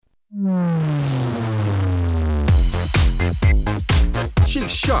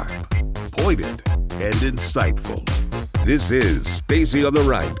She's sharp, pointed, and insightful. This is Stacy on the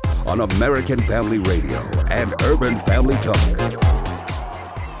Right on American Family Radio and Urban Family Talk.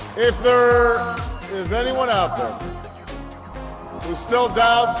 If there is anyone out there who still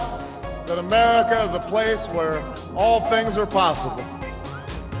doubts that America is a place where all things are possible,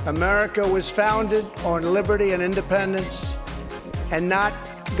 America was founded on liberty and independence and not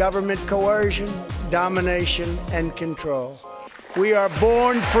government coercion, domination, and control. We are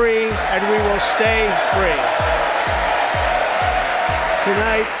born free and we will stay free.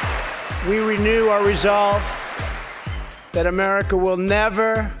 Tonight, we renew our resolve that America will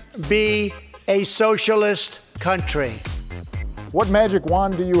never be a socialist country. what magic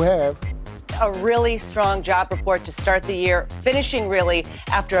wand do you have? A really strong job report to start the year, finishing really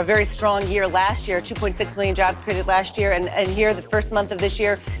after a very strong year last year, 2.6 million jobs created last year. And here, the first month of this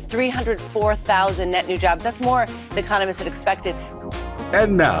year, 304,000 net new jobs. That's more than economists had expected.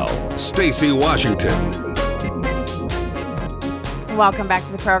 And now, Stacy Washington. Welcome back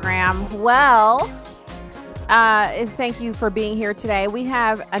to the program. Well, thank you for being here today. We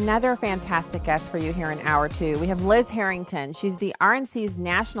have another fantastic guest for you here in hour two. We have Liz Harrington. She's the RNC's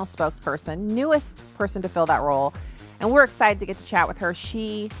national spokesperson, newest person to fill that role. And we're excited to get to chat with her.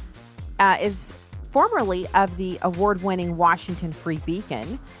 She is formerly of the award-winning Washington Free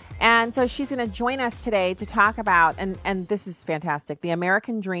Beacon. And so she's going to join us today to talk about, and this is fantastic, the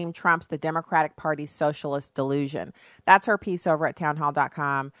American dream trumps the Democratic Party's socialist delusion. That's her piece over at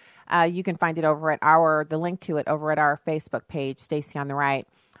townhall.com. You can find it over at the link to it over at our Facebook page, Stacy on the Right.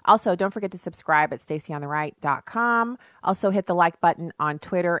 Also, don't forget to subscribe at stacyontheright.com. Also, hit the like button on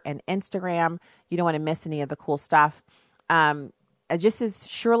Twitter and Instagram. You don't want to miss any of the cool stuff. Just as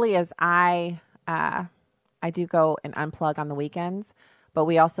surely as I do go and unplug on the weekends, but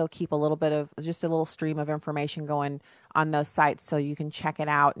we also keep a little bit of just a little stream of information going on those sites so you can check it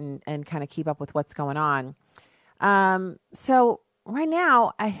out and kind of keep up with what's going on. So right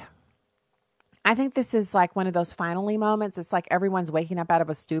now, I think this is like one of those finally moments. It's like everyone's waking up out of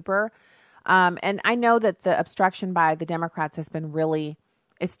a stupor. And I know that the obstruction by the Democrats has been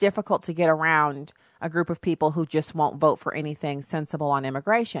it's difficult to get around a group of people who just won't vote for anything sensible on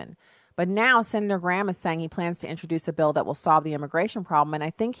immigration. But now Senator Graham is saying he plans to introduce a bill that will solve the immigration problem. And I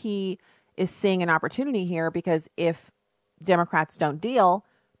think he is seeing an opportunity here because if Democrats don't deal,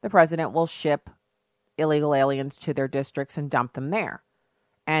 the president will ship illegal aliens to their districts and dump them there.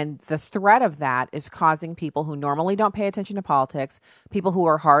 And the threat of that is causing people who normally don't pay attention to politics, people who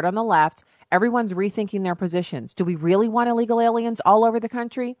are hard on the left, everyone's rethinking their positions. Do we really want illegal aliens all over the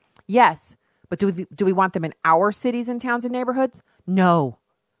country? Yes. But do we want them in our cities and towns and neighborhoods? No.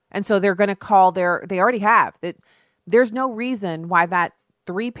 And so they're going to call they already have. There's no reason why that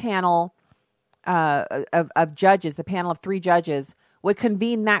three-panel of judges, the panel of three judges, would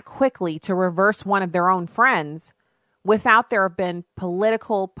convene that quickly to reverse one of their own friends without there have been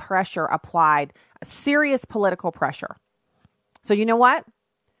political pressure applied, serious political pressure. So you know what?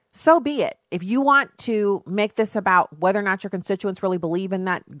 So be it. If you want to make this about whether or not your constituents really believe in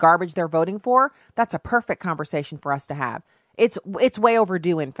that garbage they're voting for, that's a perfect conversation for us to have. It's way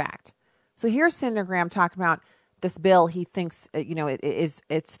overdue, in fact. So here's Senator Graham talking about this bill. He thinks,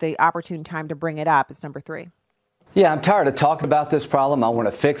 it's the opportune time to bring it up. It's number 3. Yeah, I'm tired of talking about this problem. I want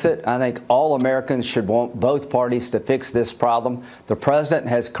to fix it. I think all Americans should want both parties to fix this problem. The president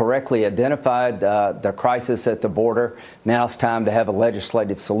has correctly identified the crisis at the border. Now it's time to have a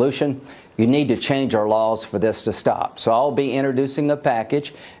legislative solution. You need to change our laws for this to stop. So I'll be introducing a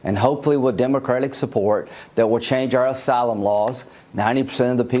package, and hopefully with Democratic support, that will change our asylum laws.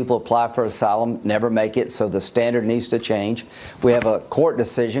 90% of the people who apply for asylum never make it, so the standard needs to change. We have a court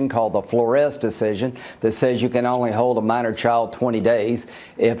decision called the Flores decision that says you can only hold a minor child 20 days.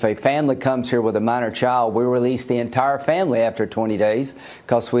 If a family comes here with a minor child, we release the entire family after 20 days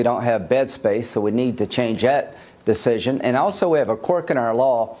because we don't have bed space, so we need to change that decision. And also we have a quirk in our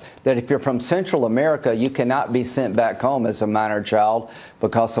law that if you're from Central America, you cannot be sent back home as a minor child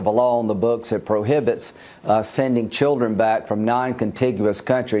because of a law on the books that prohibits sending children back from non-contiguous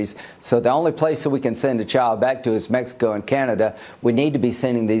countries. So the only place that we can send a child back to is Mexico and Canada. We need to be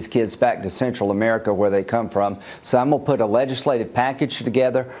sending these kids back to Central America where they come from. So I'm going to put a legislative package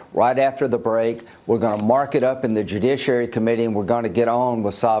together right after the break. We're going to mark it up in the Judiciary Committee, and we're going to get on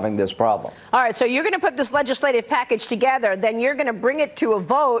with solving this problem. All right, so you're going to put this legislative package together, then you're going to bring it to a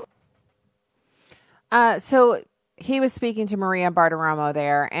vote. So he was speaking to Maria Bartiromo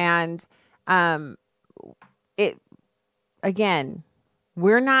there, and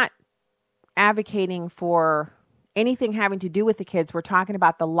we're not advocating for anything having to do with the kids. We're talking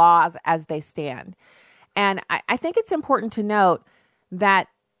about the laws as they stand. And I think it's important to note that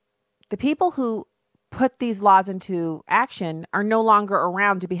the people who put these laws into action are no longer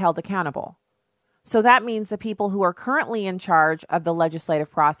around to be held accountable. So that means the people who are currently in charge of the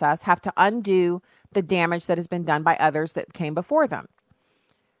legislative process have to undo the damage that has been done by others that came before them.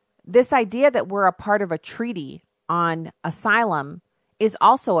 This idea that we're a part of a treaty on asylum is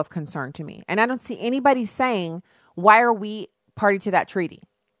also of concern to me. And I don't see anybody saying, why are we party to that treaty?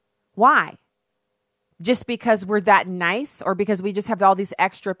 Why? Just because we're that nice, or because we just have all these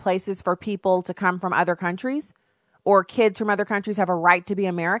extra places for people to come from other countries, or kids from other countries have a right to be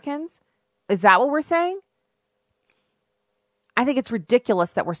Americans? Is that what we're saying? I think it's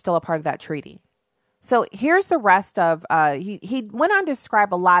ridiculous that we're still a part of that treaty. So here's the rest of, he went on to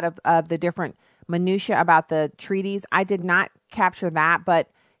describe a lot of the different minutia about the treaties. I did not capture that, but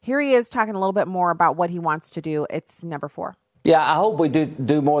here he is talking a little bit more about what he wants to do. It's number 4. Yeah, I hope we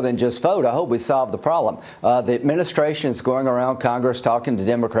do more than just vote. I hope we solve the problem. The administration is going around Congress talking to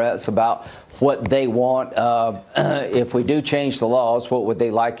Democrats about what they want. If we do change the laws, what would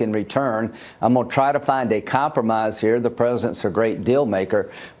they like in return? I'm going to try to find a compromise here. The president's a great deal maker,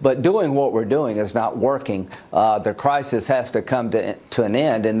 but doing what we're doing is not working. The crisis has to come to an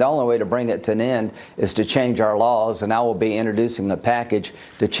end, and the only way to bring it to an end is to change our laws, and I will be introducing a package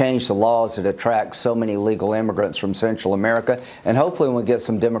to change the laws that attract so many illegal immigrants from Central America. And hopefully we'll get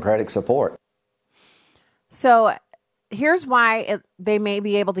some Democratic support. So here's why they may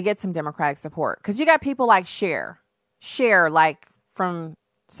be able to get some Democratic support. Because you got people like Cher, like from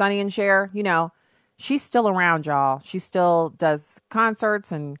Sonny and Cher, she's still around, y'all. She still does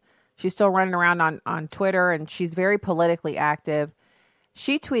concerts, and she's still running around on Twitter, and she's very politically active.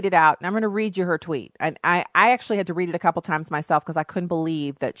 She tweeted out, and I'm going to read you her tweet. And I actually had to read it a couple times myself because I couldn't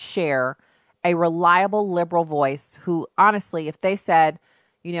believe that Cher, a reliable liberal voice who, honestly, if they said,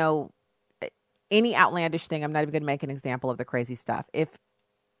 any outlandish thing, I'm not even going to make an example of the crazy stuff.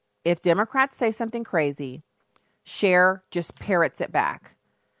 If Democrats say something crazy, Cher just parrots it back.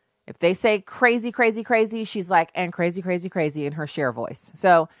 If they say crazy, crazy, crazy, she's like, and crazy, crazy, crazy in her Cher voice.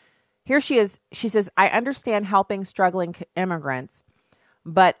 So here she is. She says, I understand helping struggling immigrants,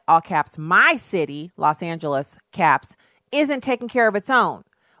 but all caps, my city, Los Angeles, caps, isn't taking care of its own.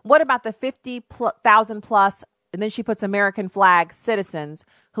 What about the 50,000 plus, and then she puts American flag citizens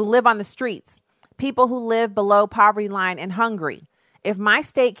who live on the streets, people who live below poverty line and hungry? If my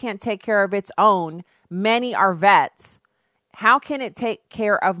state can't take care of its own, many are vets. How can it take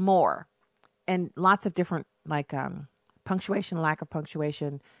care of more? And lots of different punctuation, lack of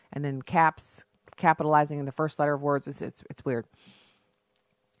punctuation, and then caps, capitalizing in the first letter of words. It's weird.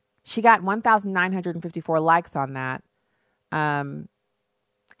 She got 1,954 likes on that.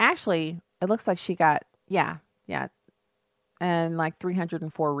 Actually, it looks like she got, and like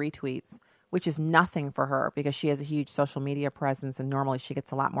 304 retweets, which is nothing for her because she has a huge social media presence, and normally she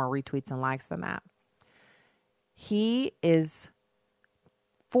gets a lot more retweets and likes than that. He is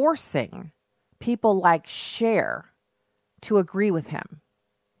forcing people like Cher to agree with him.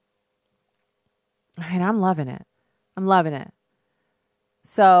 And I'm loving it.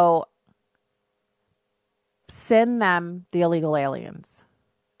 So send them the illegal aliens.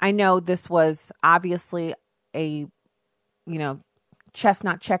 I know this was obviously a,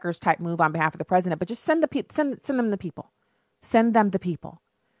 chestnut checkers type move on behalf of the president, but just send them the people. Send them the people.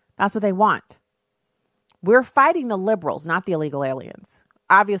 That's what they want. We're fighting the liberals, not the illegal aliens.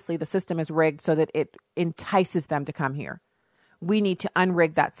 Obviously, the system is rigged so that it entices them to come here. We need to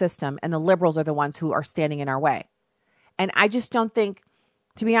unrig that system, and the liberals are the ones who are standing in our way. And I just don't think,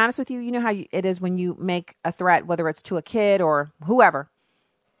 to be honest with you, you know how it is when you make a threat, whether it's to a kid or whoever,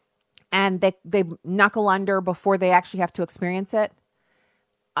 and they knuckle under before they actually have to experience it.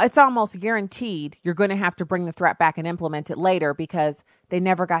 It's almost guaranteed you're going to have to bring the threat back and implement it later because they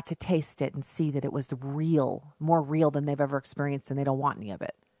never got to taste it and see that it was more real than they've ever experienced, and they don't want any of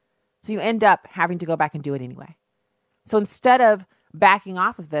it. So you end up having to go back and do it anyway. So instead of backing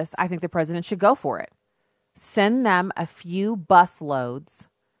off of this, I think the president should go for it. Send them a few bus loads,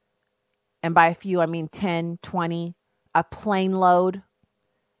 and by a few, I mean 10, 20, a plane load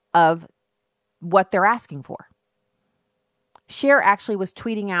of what they're asking for. Cher actually was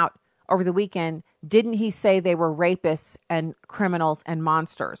tweeting out over the weekend, didn't he say they were rapists and criminals and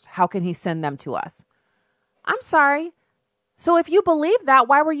monsters? How can he send them to us? I'm sorry. So if you believe that,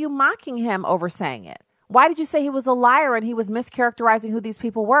 why were you mocking him over saying it? Why did you say he was a liar and he was mischaracterizing who these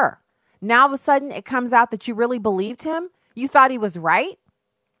people were? Now all of a sudden it comes out that you really believed him? You thought he was right?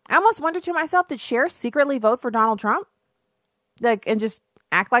 I almost wonder to myself, did Cher secretly vote for Donald Trump? And just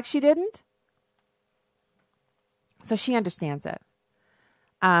act like she didn't? So she understands it.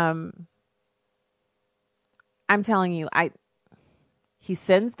 I'm telling you, He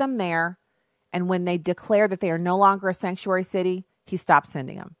sends them there, and when they declare that they are no longer a sanctuary city, he stops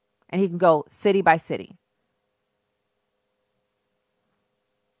sending them. And he can go city by city.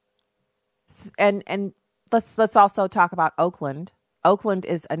 And let's also talk about Oakland. Oakland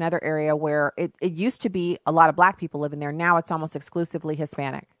is another area where it used to be a lot of black people living there. Now it's almost exclusively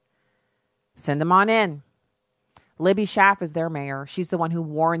Hispanic. Send them on in. Libby Schaaf is their mayor. She's the one who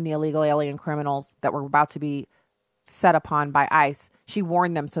warned the illegal alien criminals that were about to be set upon by ICE. She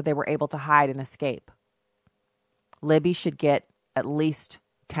warned them so they were able to hide and escape. Libby should get at least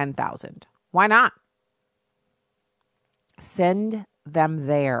 10,000. Why not? Send them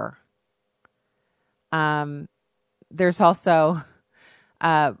there. There's also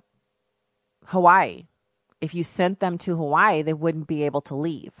Hawaii. If you sent them to Hawaii, they wouldn't be able to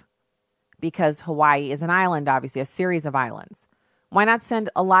leave because Hawaii is an island, obviously, a series of islands. Why not send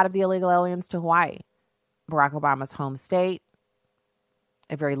a lot of the illegal aliens to Hawaii? Barack Obama's home state,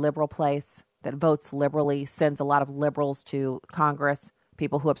 a very liberal place that votes liberally, sends a lot of liberals to Congress,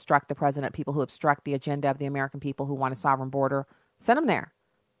 people who obstruct the president, people who obstruct the agenda of the American people who want a sovereign border. Send them there.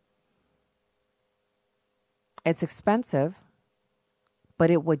 It's expensive,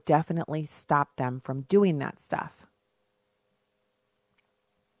 but it would definitely stop them from doing that stuff.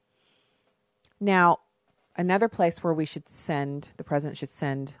 Now, another place where the president should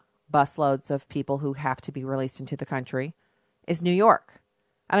send busloads of people who have to be released into the country is New York.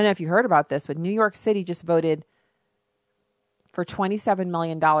 I don't know if you heard about this, but New York City just voted for $27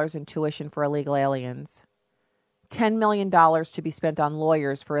 million in tuition for illegal aliens, $10 million to be spent on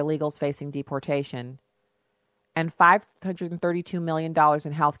lawyers for illegals facing deportation, and $532 million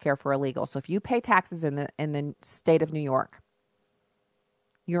in health care for illegals. So if you pay taxes in the state of New York,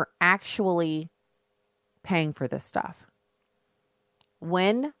 you're actually paying for this stuff.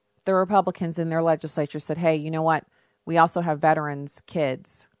 When the Republicans in their legislature said, hey, you know what? We also have veterans'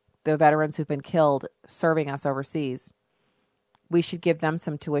 kids, the veterans who've been killed serving us overseas. We should give them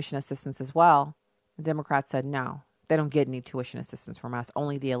some tuition assistance as well. The Democrats said, no, they don't get any tuition assistance from us,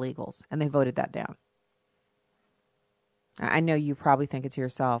 only the illegals. And they voted that down. I know you probably think it to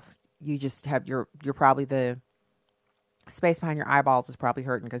yourself. You just have you're probably the space behind your eyeballs is probably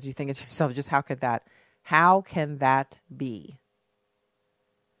hurting because you think it to yourself, just how can that be?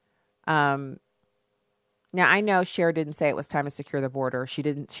 Now I know Cher didn't say it was time to secure the border. She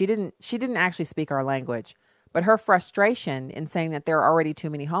didn't actually speak our language, but her frustration in saying that there are already too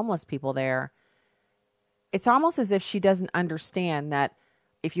many homeless people there, it's almost as if she doesn't understand that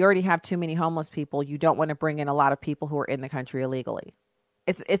if you already have too many homeless people, you don't want to bring in a lot of people who are in the country illegally.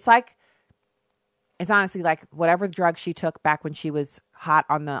 It's honestly like whatever drug she took back when she was hot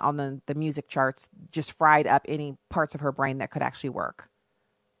on the music charts just fried up any parts of her brain that could actually work.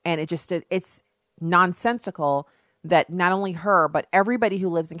 And it's nonsensical that not only her, but everybody who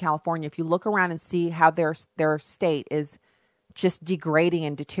lives in California, if you look around and see how their state is just degrading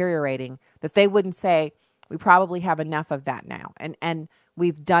and deteriorating, that they wouldn't say, we probably have enough of that now. And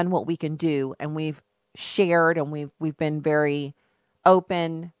we've done what we can do, and we've shared, and we've been very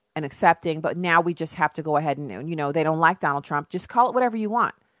open and accepting, but now we just have to go ahead and, they don't like Donald Trump. Just call it whatever you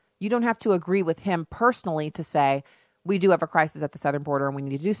want. You don't have to agree with him personally to say, we do have a crisis at the southern border and we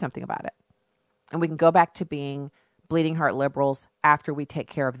need to do something about it. And we can go back to being bleeding heart liberals after we take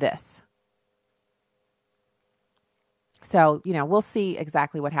care of this. So, we'll see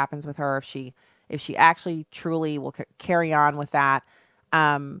exactly what happens with her if she actually truly will carry on with that.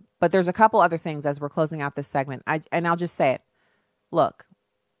 But there's a couple other things as we're closing out this segment. I'll just say it. Look,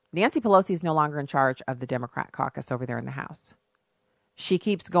 Nancy Pelosi is no longer in charge of the Democrat caucus over there in the House. She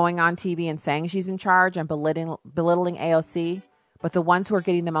keeps going on TV and saying she's in charge and belittling AOC, but the ones who are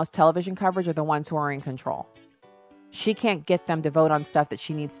getting the most television coverage are the ones who are in control. She can't get them to vote on stuff that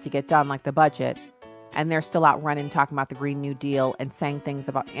she needs to get done, like the budget, and they're still out running, talking about the Green New Deal and saying things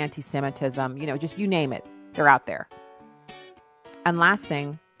about anti-Semitism, just you name it. They're out there. And last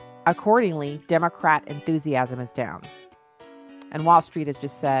thing, accordingly, Democrat enthusiasm is down. And Wall Street has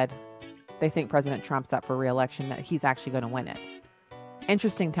just said they think President Trump's up for re-election, that he's actually going to win it.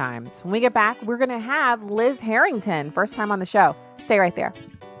 Interesting times. When we get back, we're going to have Liz Harrington, first time on the show. Stay right there.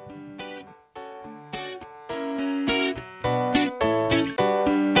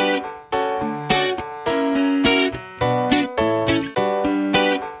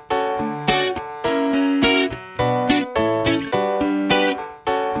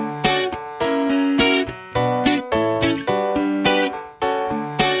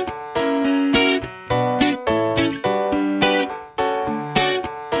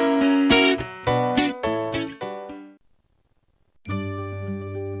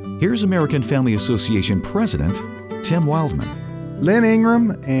 Here's American Family Association President Tim Wildman. Lynn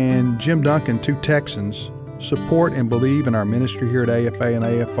Ingram and Jim Duncan, two Texans, support and believe in our ministry here at AFA and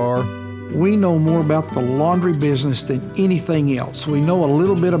AFR. We know more about the laundry business than anything else. We know a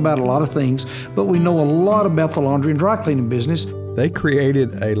little bit about a lot of things, but we know a lot about the laundry and dry cleaning business. They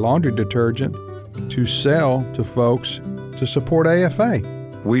created a laundry detergent to sell to folks to support AFA.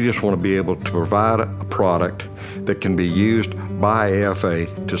 We just want to be able to provide a product that can be used by AFA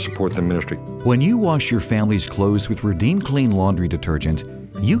to support the ministry. When you wash your family's clothes with Redeem Clean laundry detergent,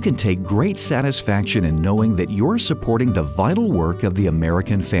 you can take great satisfaction in knowing that you're supporting the vital work of the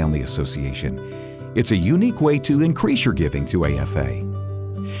American Family Association. It's a unique way to increase your giving to AFA.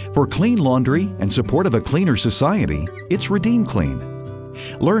 For clean laundry and support of a cleaner society, it's Redeem Clean.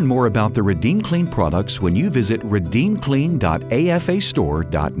 Learn more about the Redeem Clean products when you visit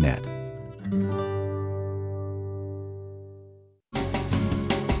redeemclean.afastore.net.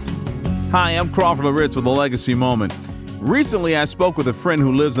 Hi, I'm Crawford Loritz with a Legacy Moment. Recently, I spoke with a friend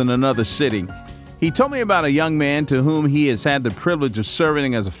who lives in another city. He told me about a young man to whom he has had the privilege of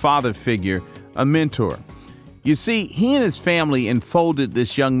serving as a father figure, a mentor. You see, he and his family enfolded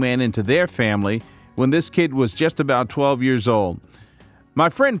this young man into their family when this kid was just about 12 years old. My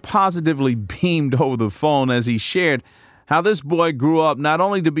friend positively beamed over the phone as he shared how this boy grew up not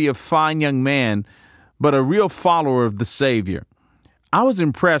only to be a fine young man, but a real follower of the Savior. I was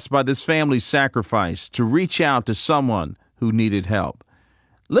impressed by this family's sacrifice to reach out to someone who needed help.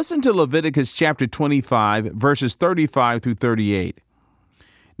 Listen to Leviticus chapter 25, verses 35 through 38.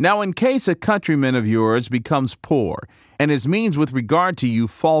 Now, in case a countryman of yours becomes poor, and his means with regard to you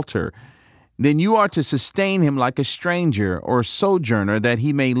falter, then you are to sustain him like a stranger or sojourner, that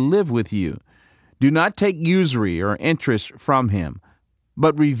he may live with you. Do not take usury or interest from him,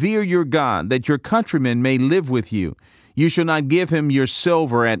 but revere your God, that your countryman may live with you. You shall not give him your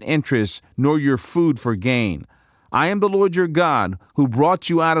silver at interest, nor your food for gain. I am the Lord your God, who brought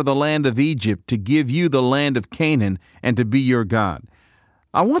you out of the land of Egypt to give you the land of Canaan and to be your God.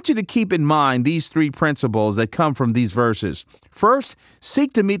 I want you to keep in mind these three principles that come from these verses. First,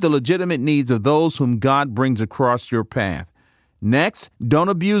 seek to meet the legitimate needs of those whom God brings across your path. Next, don't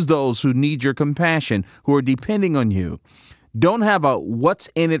abuse those who need your compassion, who are depending on you. Don't have a what's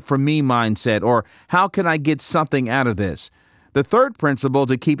in it for me mindset or how can I get something out of this. The third principle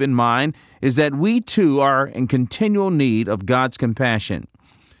to keep in mind is that we too are in continual need of God's compassion.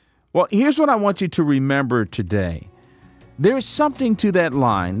 Well, here's what I want you to remember today. There's something to that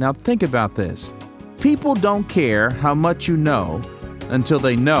line. Now think about this. People don't care how much you know until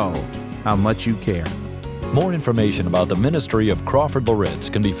they know how much you care. More information about the ministry of Crawford Loritz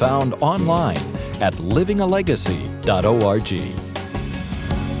can be found online at livingalegacy.org.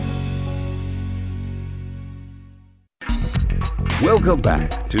 Welcome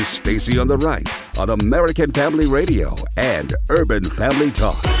back to Stacy on the Right on American Family Radio and Urban Family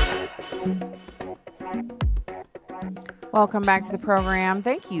Talk. Welcome back to the program.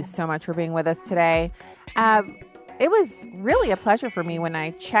 Thank you so much for being with us today. It was really a pleasure for me when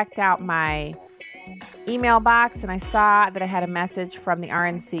I checked out my email box and I saw that I had a message from the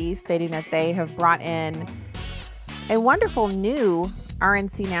RNC stating that they have brought in a wonderful new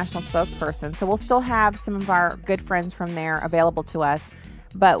RNC national spokesperson. So we'll still have some of our good friends from there available to us,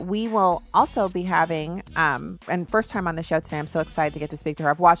 but we will also be having, and first time on the show today, I'm so excited to get to speak to her.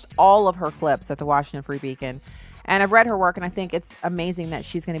 I've watched all of her clips at the Washington Free Beacon, and I've read her work, and I think it's amazing that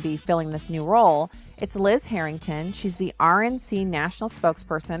she's going to be filling this new role. It's Liz Harrington. She's the RNC national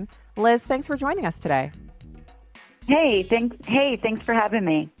spokesperson. Liz, thanks for joining us today. Hey, thanks for having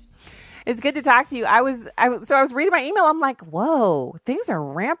me. It's good to talk to you. I was reading my email. I'm like, whoa, things are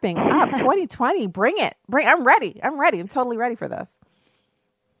ramping up. 2020, bring it. I'm ready. I'm totally ready for this.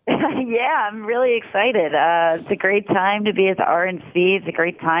 Yeah, I'm really excited. It's a great time to be at the RNC. It's a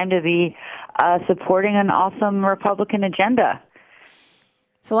great time to be supporting an awesome Republican agenda.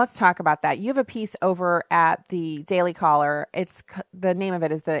 So let's talk about that. You have a piece over at the Daily Caller. The name of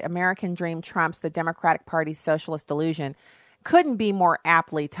it is "The American Dream Trumps the Democratic Party's Socialist Delusion." Couldn't be more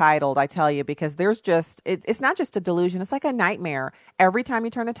aptly titled, I tell you, because it's not just a delusion. It's like a nightmare. Every time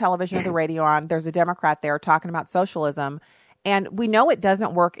you turn the television or the radio on, there's a Democrat there talking about socialism. And we know it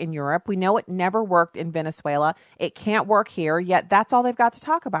doesn't work in Europe. We know it never worked in Venezuela. It can't work here, yet that's all they've got to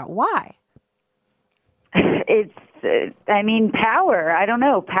talk about. Why? It's power. I don't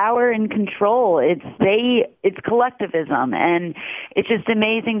know, power and control. It's collectivism, and it's just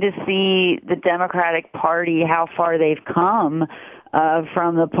amazing to see the Democratic Party, how far they've come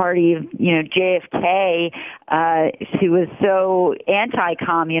from the party of, JFK, who was so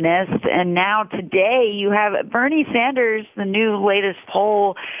anti-communist. And now today you have Bernie Sanders, the new latest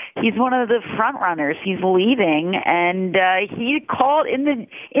poll. He's one of the front runners. He's leading, and he called in the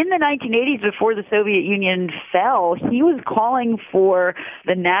 1980s, before the Soviet Union fell, he was calling for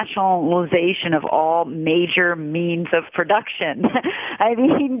the nationalization of all major means of production. I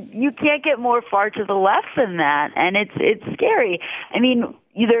mean, you can't get more far to the left than that, and it's scary. I mean,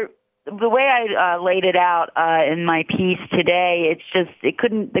 the way I laid it out in my piece today,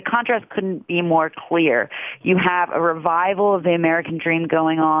 the contrast couldn't be more clear. You have a revival of the American dream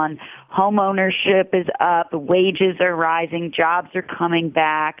going on. Home ownership is up. Wages are rising. Jobs are coming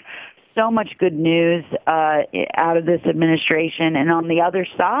back. So much good news out of this administration. And on the other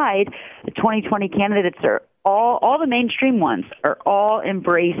side, the 2020 candidates are all the mainstream ones are all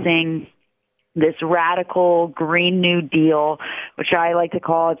embracing this radical Green New Deal, which I like to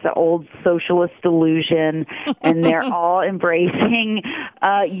call it's the old socialist delusion, and they're all embracing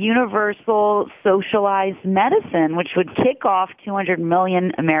universal socialized medicine, which would kick off 200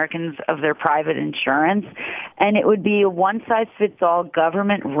 million Americans of their private insurance, and it would be a one-size-fits-all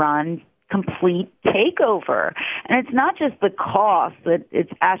government-run complete takeover. And it's not just the cost, that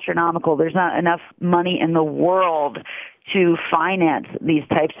it's astronomical. There's not enough money in the world to finance these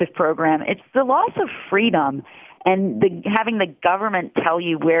types of programs. It's the loss of freedom and having the government tell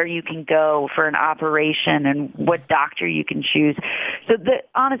you where you can go for an operation and what doctor you can choose. So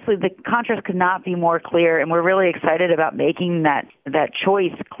honestly, the contrast could not be more clear, and we're really excited about making that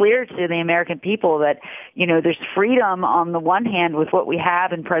choice clear to the American people that, there's freedom on the one hand with what we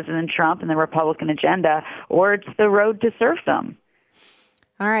have in President Trump and the Republican agenda, or it's the road to serfdom.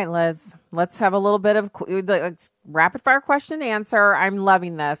 All right, Liz, let's have a little bit of rapid fire question and answer. I'm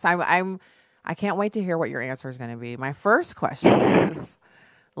loving this. I can't wait to hear what your answer is going to be. My first question is,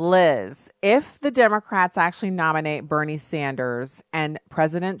 Liz, if the Democrats actually nominate Bernie Sanders and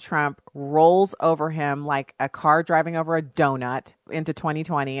President Trump rolls over him like a car driving over a donut into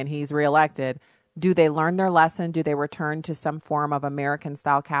 2020 and he's reelected, do they learn their lesson? Do they return to some form of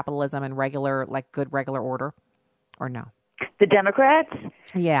American-style capitalism and good regular order, or no? The Democrats?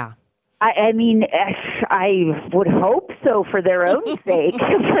 Yeah. I mean, I would hope so for their own sake,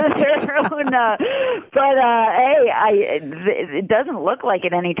 it doesn't look like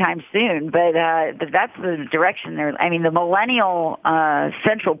it anytime soon. But that's the direction they're. I mean, the millennial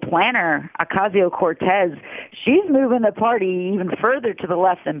central planner Ocasio-Cortez, she's moving the party even further to the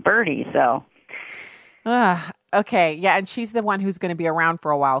left than Bernie. So. Okay, yeah, and she's the one who's going to be around for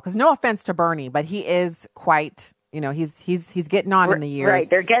a while. Because no offense to Bernie, but he is quite. He's getting on in the years. Right,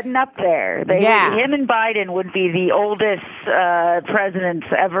 they're getting up there. Him and Biden would be the oldest presidents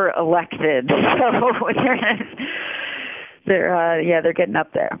ever elected. So they're getting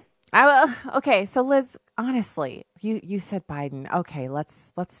up there. Okay, so Liz, honestly, you said Biden. Okay,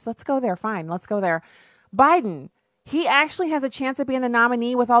 let's go there. Fine, let's go there. Biden. He actually has a chance of being the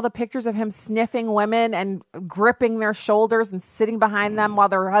nominee with all the pictures of him sniffing women and gripping their shoulders and sitting behind them while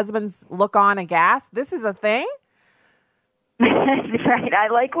their husbands look on aghast. This is a thing? Right. I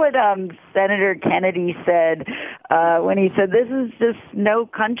like what Senator Kennedy said when he said, this is just no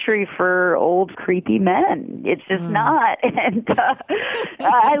country for old, creepy men. It's just not. And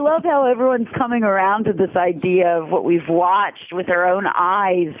I love how everyone's coming around to this idea of what we've watched with our own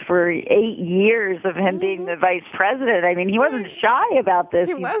eyes for 8 years of him being the vice president. I mean, he wasn't shy about this.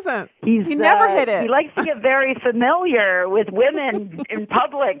 He wasn't. He never hid it. He likes to get very familiar with women in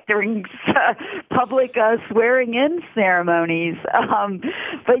public during public swearing-in ceremonies.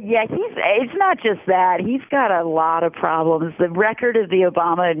 But yeah, it's not just that. He's got a lot of problems. The record of the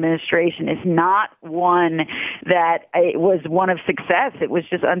Obama administration is not one that it was one of success. It was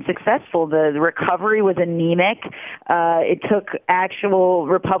just unsuccessful. The recovery was anemic. It took actual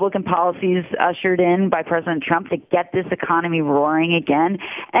Republican policies ushered in by President Trump to get this economy roaring again.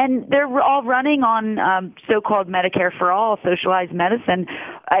 And they're all running on so-called Medicare for all, socialized medicine.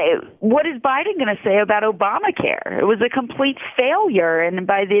 What is Biden going to say about Obamacare? It was a complete failure, and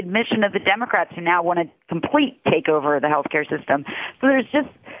by the admission of the Democrats who now want a complete takeover of the healthcare system. So there's just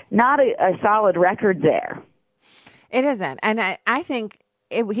not a solid record there. It isn't. And I think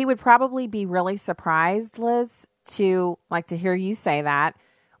he would probably be really surprised, Liz, to hear you say that,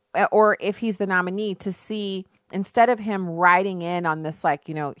 or if he's the nominee, to see instead of him riding in on this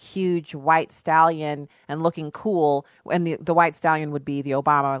huge white stallion and looking cool, and the white stallion would be the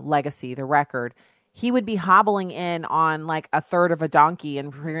Obama legacy, the record, he would be hobbling in on a third of a donkey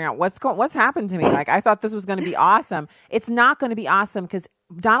and figuring out what's happened to me. I thought this was going to be awesome. It's not going to be awesome because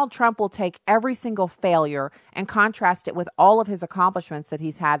Donald Trump will take every single failure and contrast it with all of his accomplishments that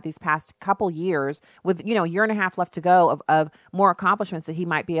he's had these past couple years with, a year and a half left to go of more accomplishments that he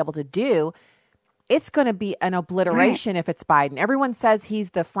might be able to do. It's going to be an obliteration if it's Biden. Everyone says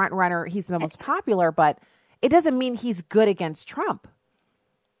he's the front runner, he's the most popular, but it doesn't mean he's good against Trump.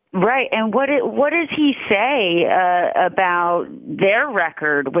 Right, and what does he say about their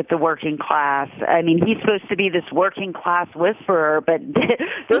record with the working class? I mean, he's supposed to be this working class whisperer, but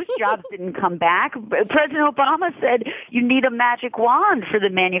those jobs didn't come back. President Obama said you need a magic wand for the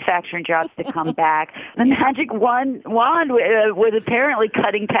manufacturing jobs to come back. The magic wand was apparently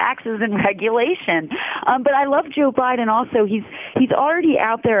cutting taxes and regulation. But I love Joe Biden also. He's already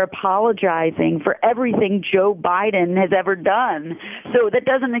out there apologizing for everything Joe Biden has ever done. So that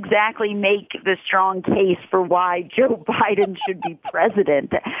doesn't exactly make the strong case for why Joe Biden should be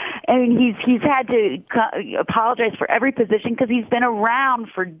president. I mean, he's had to apologize for every position because he's been around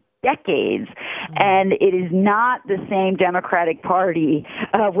for decades, and it is not the same Democratic Party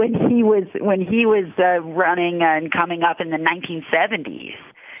when he was running and coming up in the 1970s.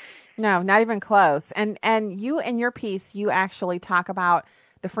 No, not even close. And you, in your piece, you actually talk about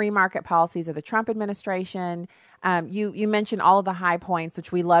the free market policies of the Trump administration. You mentioned all of the high points,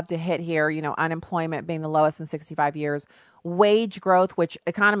 which we love to hit here, unemployment being the lowest in 65 years, wage growth, which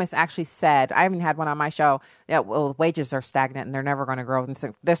economists actually said, I haven't had one on my show, wages are stagnant and they're never going to grow. And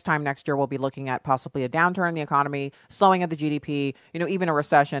so this time next year, we'll be looking at possibly a downturn in the economy, slowing of the GDP, even a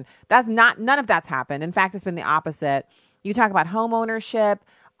recession. None of that's happened. In fact, it's been the opposite. You talk about home ownership,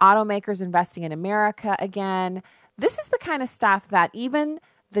 automakers investing in America again. This is the kind of stuff that even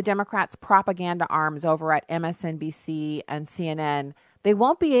the Democrats' propaganda arms over at MSNBC and CNN, they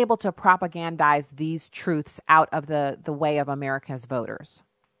won't be able to propagandize these truths out of the way of America's voters.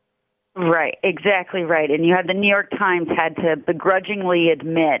 Right, exactly right. And you had the New York Times had to begrudgingly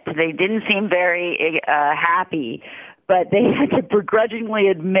admit, they didn't seem very happy, but they had to begrudgingly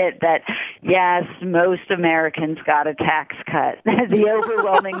admit that, yes, most Americans got a tax cut, the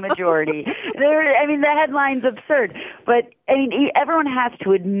overwhelming majority. The headline's absurd. But, everyone has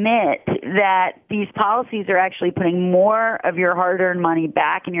to admit that these policies are actually putting more of your hard-earned money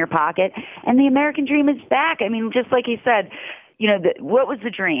back in your pocket, and the American dream is back. Just like you said, what was the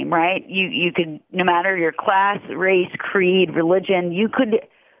dream, right? You could, no matter your class, race, creed, religion, you could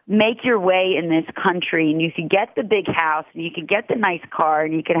make your way in this country, and you could get the big house, and you could get the nice car,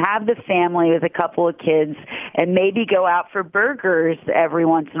 and you could have the family with a couple of kids and maybe go out for burgers every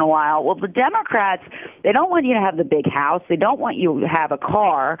once in a while. Well, the Democrats, they don't want you to have the big house. They don't want you to have a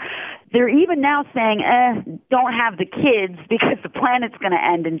car. They're even now saying, don't have the kids because the planet's going to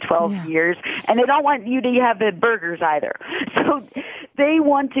end in 12 years, and they don't want you to have the burgers either. So they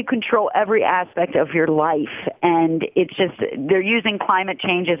want to control every aspect of your life, and it's just they're using climate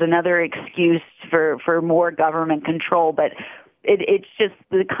change as another excuse for more government control, but it's just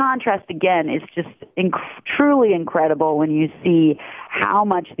the contrast again is just truly incredible when you see how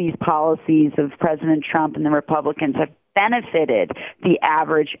much these policies of President Trump and the Republicans have benefited the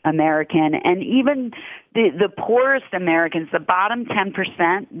average American, and even the poorest Americans, the bottom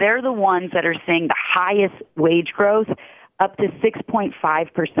 10%, they're the ones that are seeing the highest wage growth, up to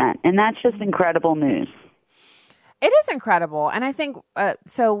 6.5%. And that's just incredible news. It is incredible. And I think,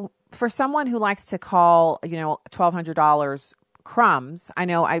 so for someone who likes to call, $1,200 crumbs, I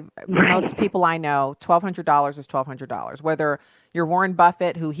know most people I know, $1,200 is $1,200. Whether you're Warren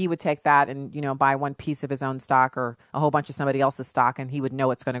Buffett, who he would take that and, buy one piece of his own stock or a whole bunch of somebody else's stock, and he would know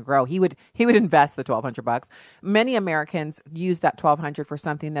it's going to grow. He would invest the $1,200. Many Americans use that $1,200 for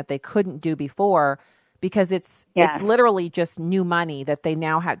something that they couldn't do before, because it's literally just new money that they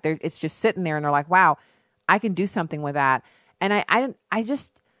now have. It's just sitting there, and they're like, wow, I can do something with that. And I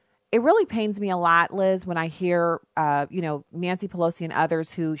just, it really pains me a lot, Liz, when I hear, Nancy Pelosi and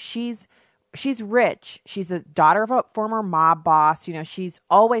others who she's rich. She's the daughter of a former mob boss. She's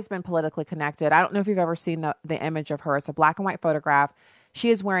always been politically connected. I don't know if you've ever seen the image of her. It's a black and white photograph. She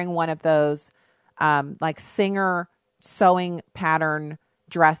is wearing one of those, Singer sewing pattern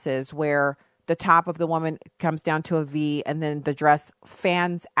dresses where the top of the woman comes down to a V and then the dress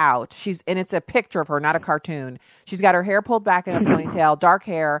fans out. And it's a picture of her, not a cartoon. She's got her hair pulled back in a ponytail, dark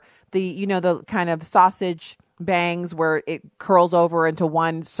hair, the kind of sausage bangs where it curls over into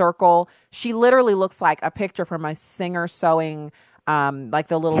one circle. She literally looks like a picture from a Singer sewing, like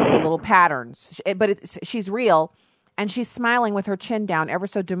the little patterns. She's real, and she's smiling with her chin down ever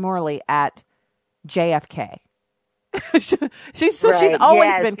so demurely at JFK. She's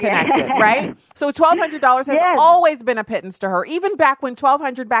always been connected, right? So $1,200 has always been a pittance to her. Even back when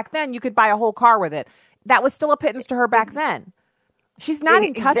 $1,200 back then, you could buy a whole car with it. That was still a pittance to her back then. She's not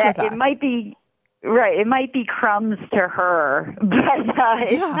in touch with us. It might be. Right, it might be crumbs to her, but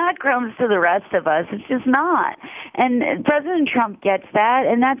it's not crumbs to the rest of us. It's just not. And President Trump gets that,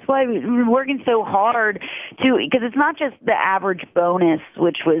 and that's why we're working so hard because it's not just the average bonus,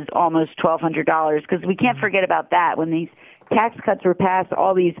 which was almost $1,200, because we can't forget about that. When these tax cuts were passed,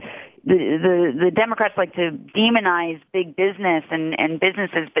 all these the Democrats like to demonize big business and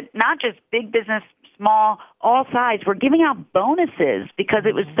businesses, but not just big business, small, all sides. We're giving out bonuses because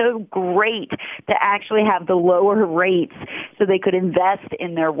it was so great to actually have the lower rates so they could invest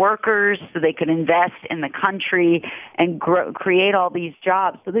in their workers, so they could invest in the country and create all these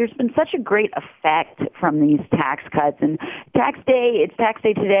jobs. So there's been such a great effect from these tax cuts. And it's tax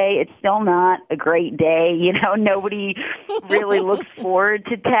day today. It's still not a great day. You know, nobody really looks forward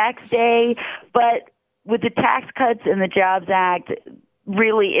to tax day. But with the tax cuts and the Jobs Act,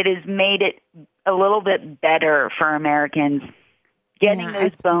 really it has made it a little bit better for Americans getting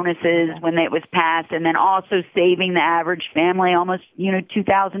those bonuses when it was passed, and then also saving the average family almost,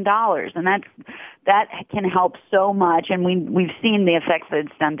 $2,000. And that can help so much. And we've seen the effects that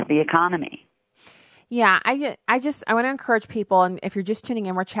it's done to the economy. Yeah, I want to encourage people, and if you're just tuning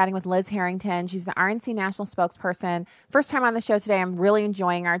in, we're chatting with Liz Harrington. She's the RNC national spokesperson. First time on the show today. I'm really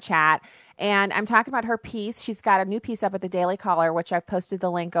enjoying our chat. And I'm talking about her piece. She's got a new piece up at the Daily Caller, which I've posted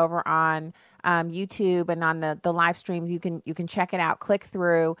the link over on YouTube and on the live stream. You can check it out, click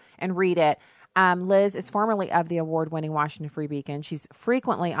through and read it. Liz is formerly of the award-winning Washington Free Beacon. She's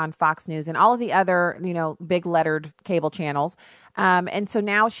frequently on Fox News and all of the other, big lettered cable channels. And so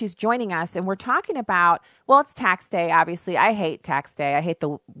now she's joining us, and we're talking about, it's tax day, obviously. I hate tax day. I hate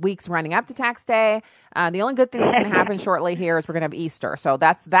the weeks running up to tax day. The only good thing that's going to happen shortly here is we're going to have Easter. So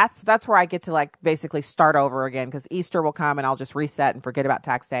that's where I get to basically start over again, because Easter will come and I'll just reset and forget about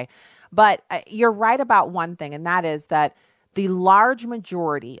tax day. But you're right about one thing, and that is that the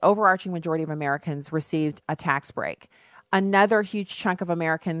overarching majority of Americans received a tax break. Another huge chunk of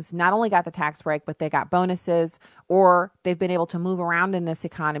Americans not only got the tax break, but they got bonuses, or they've been able to move around in this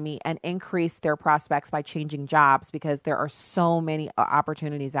economy and increase their prospects by changing jobs, because there are so many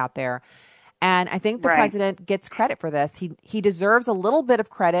opportunities out there. And I think the president gets credit for this. He deserves a little bit of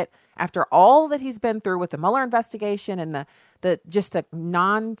credit after all that he's been through with the Mueller investigation and the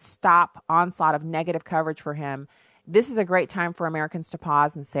nonstop onslaught of negative coverage for him. This is a great time for Americans to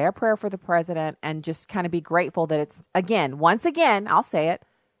pause and say a prayer for the president and just kind of be grateful that it's, once again, I'll say it,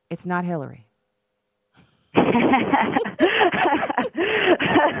 it's not Hillary.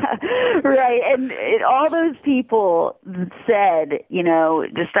 Right. And all those people said,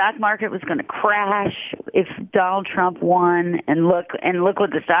 the stock market was going to crash if Donald Trump won, and look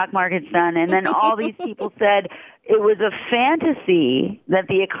what the stock market's done. And then all these people said it was a fantasy that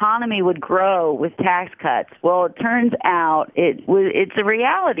the economy would grow with tax cuts. Well, it turns out it's a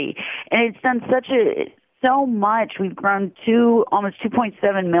reality, and it's done so much. We've grown to almost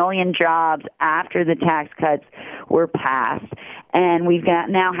 2.7 million jobs after the tax cuts were passed. And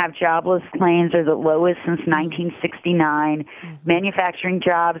now have jobless claims are the lowest since 1969. Mm-hmm. Manufacturing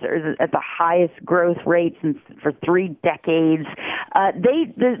jobs are at the highest growth rate for 3 decades. All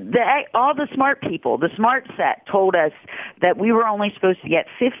the smart people, the smart set, told us that we were only supposed to get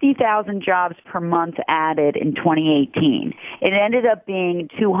 50,000 jobs per month added in 2018. It ended up being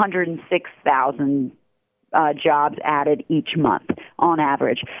 206,000 jobs added each month on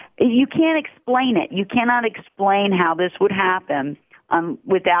average. You can't explain it. You cannot explain how this would happen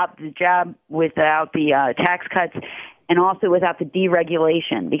without the tax cuts, and also without the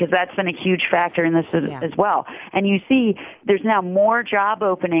deregulation, because that's been a huge factor in this as well. And you see there's now more job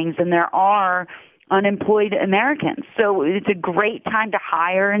openings than there are unemployed Americans. So it's a great time to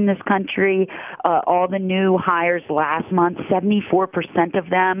hire in this country. All the new hires last month, 74% of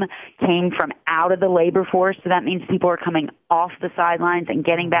them came from out of the labor force. So that means people are coming off the sidelines and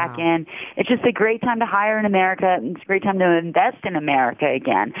getting back in. It's just a great time to hire in America. It's a great time to invest in America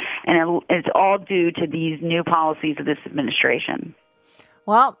again. And it's all due to these new policies of this administration.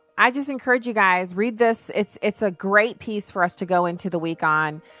 Well, I just encourage you guys, read this. It's a great piece for us to go into the week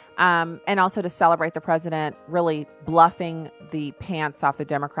on. And also to celebrate the president really bluffing the pants off the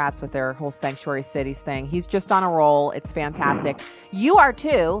Democrats with their whole sanctuary cities thing. He's just on a roll. It's fantastic. You are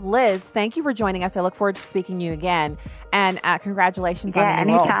too. Liz, thank you for joining us. I look forward to speaking to you again. And congratulations on the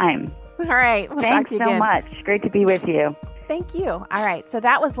new role. Anytime. All right. We'll Thanks talk to you so again. much. Great to be with you. Thank you. All right. So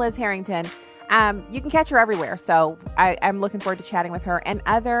that was Liz Harrington. You can catch her everywhere. So I'm looking forward to chatting with her, and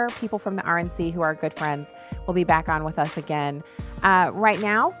other people from the RNC who are good friends will be back on with us again. Right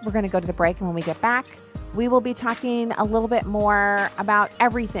now, we're going to go to the break, and when we get back, we will be talking a little bit more about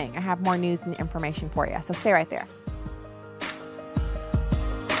everything. I have more news and information for you. So stay right there.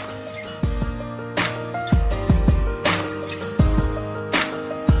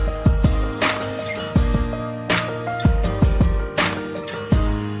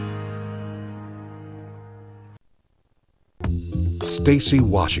 Stacey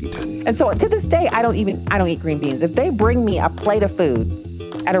Washington. And so to this day, I don't eat green beans. If they bring me a plate of food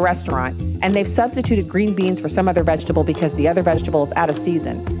at a restaurant and they've substituted green beans for some other vegetable because the other vegetable is out of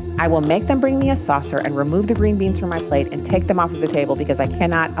season, I will make them bring me a saucer and remove the green beans from my plate and take them off of the table because I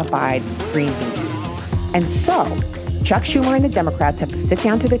cannot abide green beans. And so Chuck Schumer and the Democrats have to sit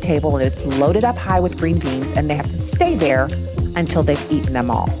down to the table and it's loaded up high with green beans and they have to stay there until they've eaten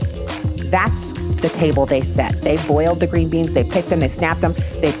them all. That's the table they set. They boiled the green beans, they picked them, they snapped them,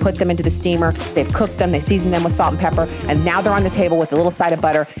 they put them into the steamer, they've cooked them, they seasoned them with salt and pepper, and now they're on the table with a little side of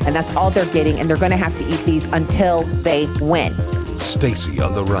butter, and that's all they're getting, and they're going to have to eat these until they win. Stacey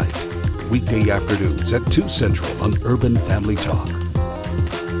on the Right. Weekday afternoons at 2 Central on Urban Family Talk.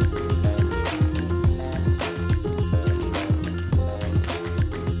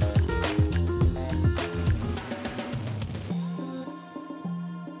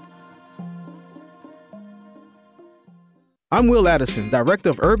 I'm Will Addison, Director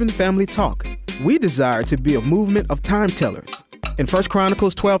of Urban Family Talk. We desire to be a movement of time tellers. In 1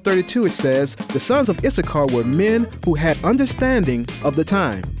 Chronicles 12:32 it says, "The sons of Issachar were men who had understanding of the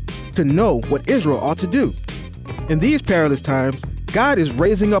time, to know what Israel ought to do." In these perilous times, God is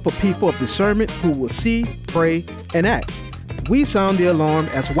raising up a people of discernment who will see, pray, and act. We sound the alarm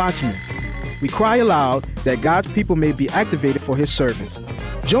as watchmen. We cry aloud that God's people may be activated for His service.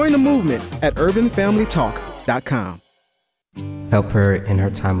 Join the movement at urbanfamilytalk.com. Help her in her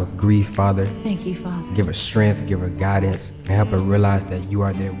time of grief, Father. Thank you, Father. Give her strength, give her guidance, and help her realize that you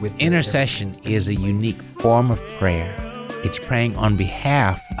are there with her. Intercession is a unique form of prayer. It's praying on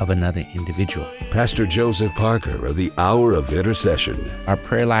behalf of another individual. Pastor Joseph Parker of the Hour of Intercession. Our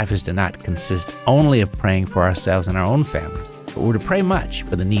prayer life is to not consist only of praying for ourselves and our own families, but we're to pray much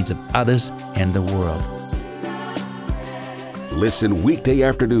for the needs of others and the world. Listen weekday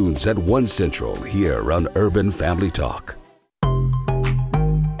afternoons at 1 Central here on Urban Family Talk.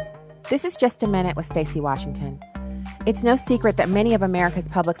 This is Just a Minute with Stacey Washington. It's no secret that many of America's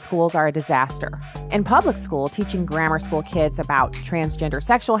public schools are a disaster. In public school, teaching grammar school kids about transgender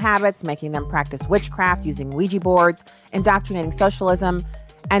sexual habits, making them practice witchcraft using Ouija boards, indoctrinating socialism,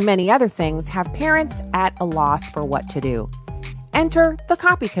 and many other things have parents at a loss for what to do. Enter the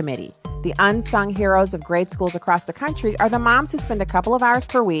Copy Committee. The unsung heroes of grade schools across the country are the moms who spend a couple of hours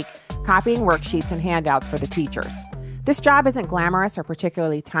per week copying worksheets and handouts for the teachers. This job isn't glamorous or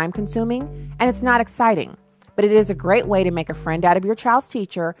particularly time-consuming, and it's not exciting, but it is a great way to make a friend out of your child's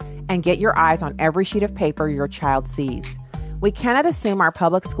teacher and get your eyes on every sheet of paper your child sees. We cannot assume our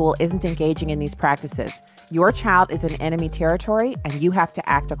public school isn't engaging in these practices. Your child is in enemy territory, and you have to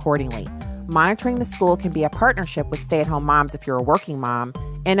act accordingly. Monitoring the school can be a partnership with stay-at-home moms if you're a working mom.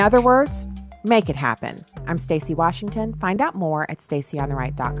 In other words, make it happen. I'm Stacey Washington. Find out more at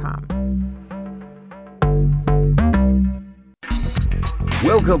staceyontheright.com.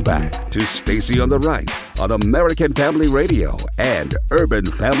 Welcome back to Stacey on the Right on American Family Radio and Urban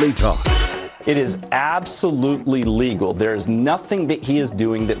Family Talk. It is absolutely legal. There is nothing that he is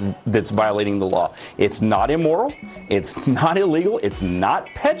doing that's violating the law. It's not immoral. It's not illegal. It's not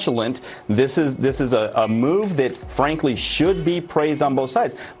petulant. This is a move that, frankly, should be praised on both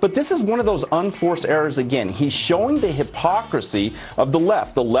sides. But this is one of those unforced errors again. He's showing the hypocrisy of the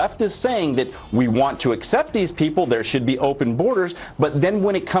left. The left is saying that we want to accept these people. There should be open borders. But then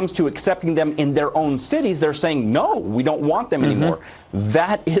when it comes to accepting them in their own cities, they're saying, no, we don't want them anymore.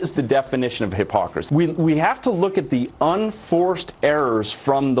 That is the definition of hypocrisy. We have to look at the unforced errors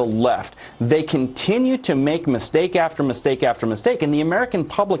from the left. They continue to make mistake after mistake after mistake, and the American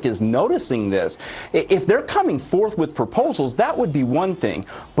public is noticing this. If they're coming forth with proposals, that would be one thing,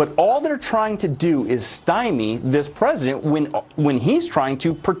 but all they're trying to do is stymie this president when he's trying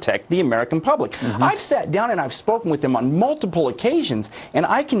to protect the American public. I've sat down and I've spoken with him on multiple occasions, and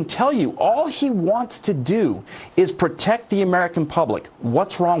I can tell you all he wants to do is protect the American public.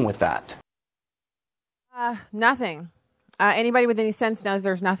 What's wrong with that? Nothing. Anybody with any sense knows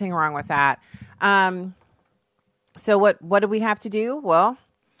there's nothing wrong with that. So what do we have to do? Well,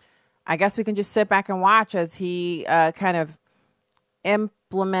 I guess we can just sit back and watch as he kind of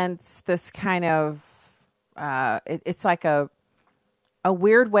implements this kind of, it's like a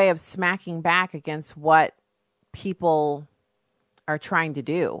weird way of smacking back against what people are trying to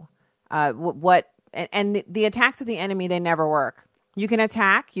do. And the attacks of the enemy, they never work. You can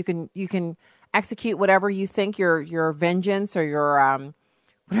attack, you can execute whatever you think your vengeance or your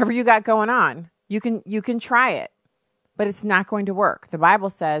whatever you got going on. You can try it, but it's not going to work. The Bible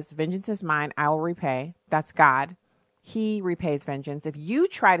says, "Vengeance is mine; I will repay." That's God. He repays vengeance. If you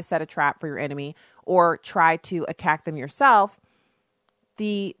try to set a trap for your enemy or try to attack them yourself,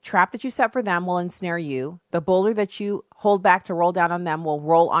 the trap that you set for them will ensnare you. The boulder that you hold back to roll down on them will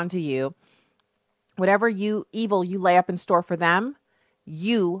roll onto you. Whatever evil you lay up in store for them,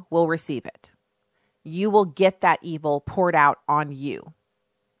 you will receive it. You will get that evil poured out on you.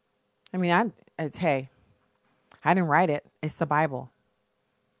 I mean, hey, I didn't write it. It's the Bible.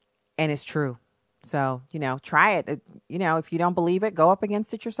 And it's true. So, try it. If you don't believe it, go up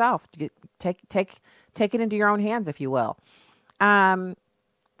against it yourself. Take it into your own hands, if you will.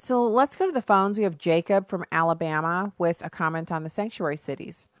 So let's go to the phones. We have Jacob from Alabama with a comment on the sanctuary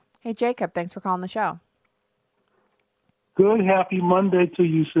cities. Hey, Jacob, thanks for calling the show. Good, happy Monday to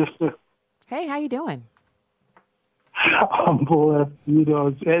you, sister. Hey, how you doing? I'm blessed.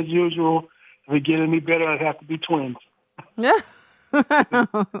 As usual, if we get any better, I'd have to be twins.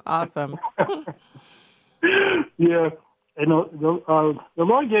 Awesome. Yeah, and the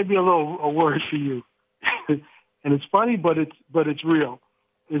Lord gave me a word for you, and it's funny, but it's real.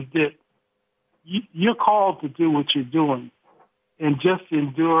 Is that you're called to do what you're doing, and just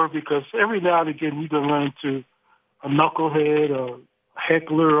endure, because every now and again you can run into a knucklehead or a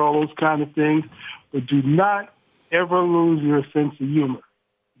heckler, all those kind of things, but do not ever lose your sense of humor,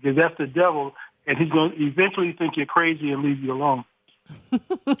 because that's the devil, and he's going to eventually think you're crazy and leave you alone.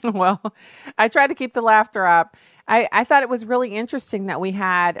 Well, I try to keep the laughter up. I thought it was really interesting that we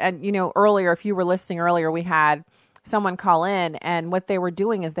had, and earlier, if you were listening earlier, we had someone call in, and what they were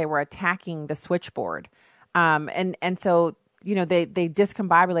doing is they were attacking the switchboard. And so, they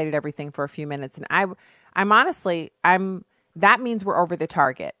discombobulated everything for a few minutes. And I'm honestly, that means we're over the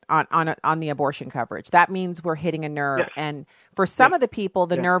target on the abortion coverage. That means we're hitting a nerve. Yes. And for some of the people,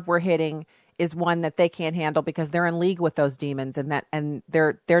 the nerve we're hitting is one that they can't handle because they're in league with those demons, and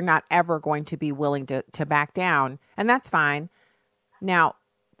they're not ever going to be willing to back down. And that's fine. Now,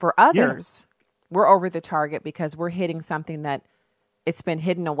 for others, we're over the target because we're hitting something that it's been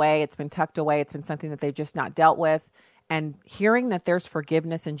hidden away. It's been tucked away. It's been something that they've just not dealt with. And hearing that there's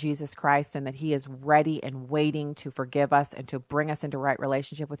forgiveness in Jesus Christ and that he is ready and waiting to forgive us and to bring us into right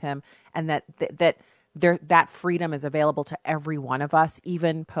relationship with him, and that freedom is available to every one of us,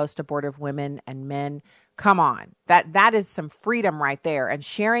 even post-abortive women and men. Come on. That is some freedom right there. And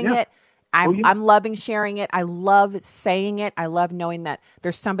sharing it, I'm loving sharing it. I love saying it. I love knowing that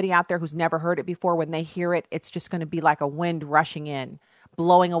there's somebody out there who's never heard it before. When they hear it, it's just going to be like a wind rushing in,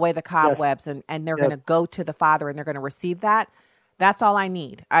 blowing away the cobwebs, and they're going to go to the Father and they're going to receive that. That's all I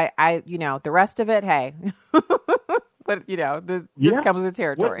need. The rest of it, hey. But, this comes with the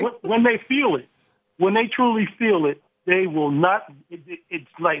territory. When they feel it, when they truly feel it, they will not, it's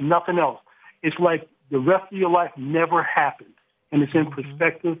like nothing else. It's like the rest of your life never happened, and it's in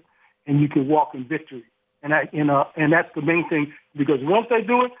perspective, and you can walk in victory. And that's the main thing, because once they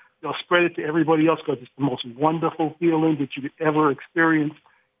do it, they'll spread it to everybody else, because it's the most wonderful feeling that you could ever experience,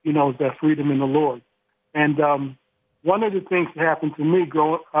 is that freedom in the Lord. And one of the things that happened to me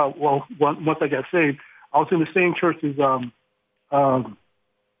once I got saved, I was in the same church as,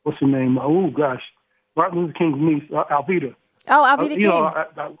 what's her name? Oh, gosh. Martin Luther King's niece, Alveda. Oh, Alveda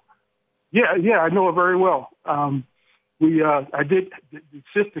King. Yeah, I know her very well. I did. The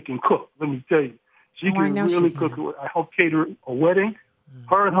sister can cook. Let me tell you, she can really cook. I helped cater a wedding.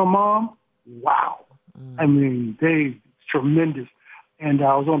 Her and her mom. Wow. I mean, they tremendous. And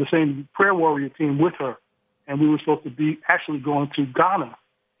I was on the same prayer warrior team with her, and we were supposed to be actually going to Ghana,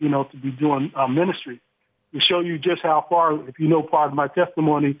 to be doing ministry, to show you just how far, if you know part of my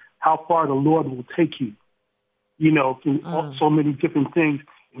testimony, how far the Lord will take you, through so many different things.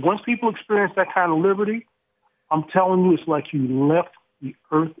 And once people experience that kind of liberty, I'm telling you, it's like you left the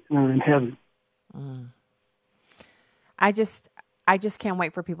earth and are in heaven. I just can't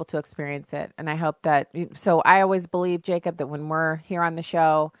wait for people to experience it. And I hope that, so I always believe, Jacob, that when we're here on the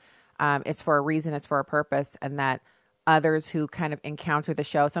show, it's for a reason, it's for a purpose, and that others who kind of encounter the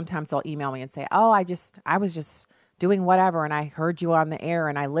show, sometimes they'll email me and say, oh, I was just doing whatever, and I heard you on the air,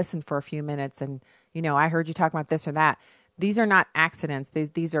 and I listened for a few minutes, and, I heard you talk about this or that. These are not accidents.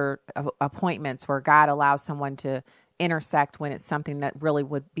 These are appointments where God allows someone to intersect when it's something that really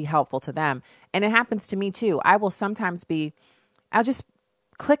would be helpful to them. And it happens to me too. I will sometimes I'll just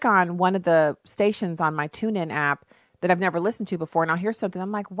click on one of the stations on my TuneIn app that I've never listened to before, and I'll hear something.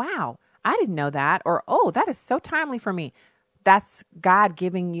 I'm like, wow, I didn't know that. Or, oh, that is so timely for me. That's God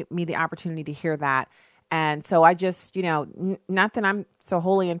giving me the opportunity to hear that. And so I just, not that I'm so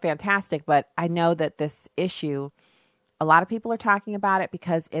holy and fantastic, but I know that this issue, a lot of people are talking about it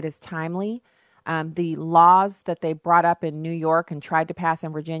because it is timely. The laws that they brought up in New York and tried to pass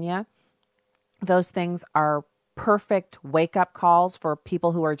in Virginia, those things are perfect wake-up calls for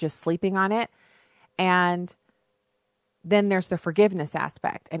people who are just sleeping on it. And then there's the forgiveness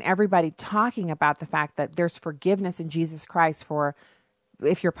aspect, and everybody talking about the fact that there's forgiveness in Jesus Christ for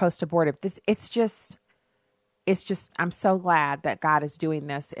if you're post-abortive. It's just, I'm so glad that God is doing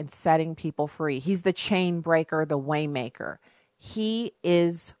this and setting people free. He's the chain breaker, the way maker. He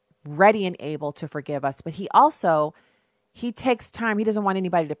is ready and able to forgive us, but he takes time. He doesn't want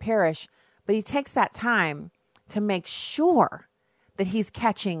anybody to perish, but he takes that time to make sure that he's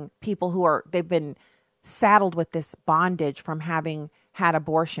catching people they've been saddled with this bondage from having had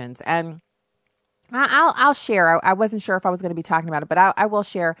abortions. And I'll share. I wasn't sure if I was going to be talking about it, but I will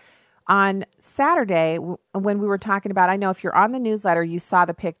share. On Saturday, when we were talking about, I know if you're on the newsletter, you saw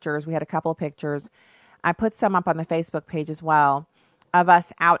the pictures. We had a couple of pictures. I put some up on the Facebook page as well of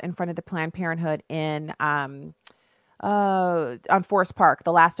us out in front of the Planned Parenthood on Forest Park,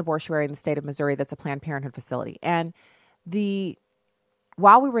 the last abortuary in the state of Missouri that's a Planned Parenthood facility. And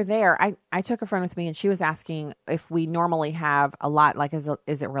while we were there, I took a friend with me, and she was asking if we normally have a lot, like, is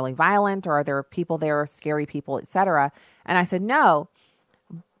it really violent, or are there people there, scary people, etc.? And I said, no.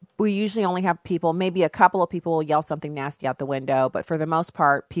 We usually only have people, maybe a couple of people will yell something nasty out the window, but for the most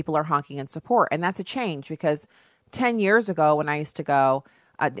part, people are honking in support. And that's a change, because 10 years ago when I used to go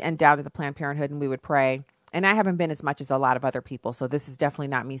and down to the Planned Parenthood and we would pray, and I haven't been as much as a lot of other people, so this is definitely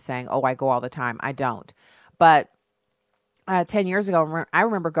not me saying, oh, I go all the time. I don't. But 10 years ago, I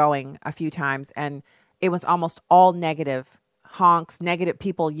remember going a few times, and it was almost all negative honks, negative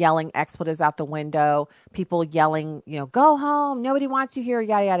people yelling expletives out the window, people yelling, go home, nobody wants you here,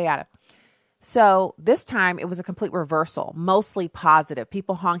 yada, yada, yada. So this time it was a complete reversal, mostly positive,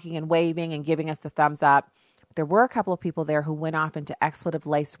 people honking and waving and giving us the thumbs up. There were a couple of people there who went off into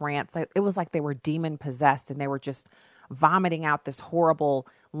expletive-laced rants. It was like they were demon-possessed, and they were just vomiting out this horrible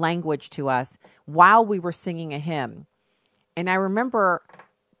language to us while we were singing a hymn. And I remember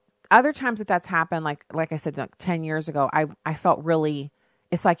other times that's happened, like I said, 10 years ago, I felt really,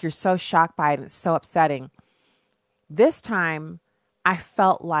 it's like you're so shocked by it and it's so upsetting. This time, I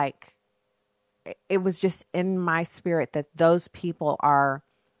felt like it was just in my spirit that those people are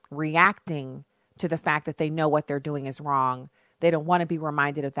reacting to the fact that they know what they're doing is wrong. They don't want to be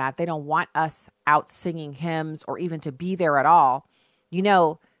reminded of that. They don't want us out singing hymns or even to be there at all.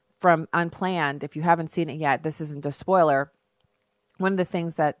 From Unplanned, if you haven't seen it yet, this isn't a spoiler. One of the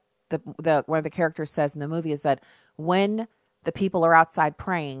things that one of the characters says in the movie is that when the people are outside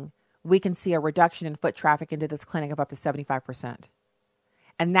praying, we can see a reduction in foot traffic into this clinic of up to 75%.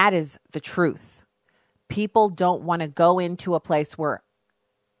 And that is the truth. People don't want to go into a place where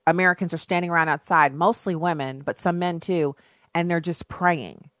Americans are standing around outside, mostly women, but some men too, and they're just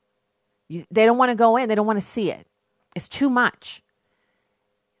praying. They don't want to go in. They don't want to see it. It's too much.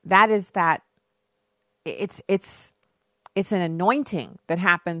 It's an anointing that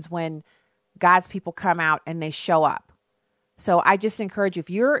happens when God's people come out and they show up. So I just encourage you, if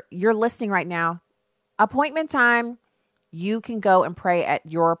you're listening right now, appointment time, you can go and pray at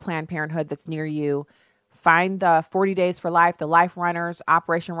your Planned Parenthood that's near you. Find the 40 Days for Life, the Life Runners,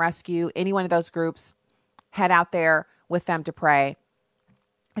 Operation Rescue, any one of those groups. Head out there with them to pray.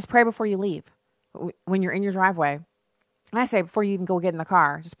 Just pray before you leave. When you're in your driveway, and I say before you even go get in the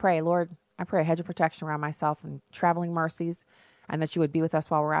car, just pray, Lord, I pray a hedge of protection around myself and traveling mercies, and that you would be with us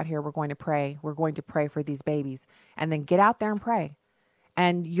while we're out here. We're going to pray. We're going to pray for these babies. And then get out there and pray.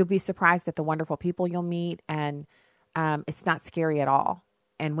 And you'll be surprised at the wonderful people you'll meet. And it's not scary at all.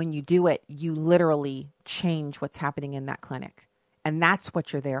 And when you do it, you literally change what's happening in that clinic. And that's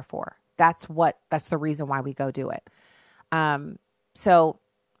what you're there for. That's the reason why we go do it. So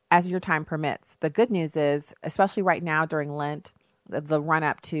as your time permits, the good news is, especially right now during Lent, the run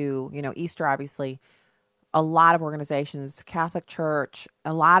up to, Easter, obviously, a lot of organizations, Catholic Church,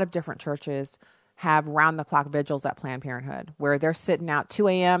 a lot of different churches have round the clock vigils at Planned Parenthood where they're sitting out 2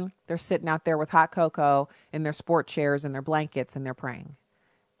 a.m. They're sitting out there with hot cocoa in their sport chairs and their blankets, and they're praying,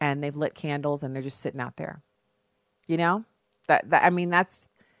 and they've lit candles and they're just sitting out there.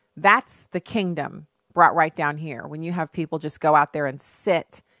 That's the kingdom brought right down here. When you have people just go out there and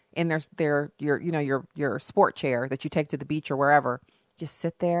sit in your sport chair that you take to the beach or wherever, just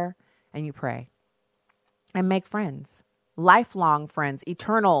sit there and you pray and make friends, lifelong friends,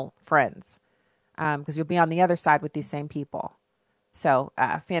 eternal friends, because you'll be on the other side with these same people. So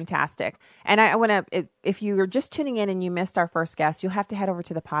fantastic. And I want to, if you're just tuning in and you missed our first guest, you'll have to head over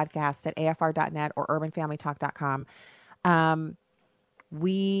to the podcast at afr.net or urbanfamilytalk.com.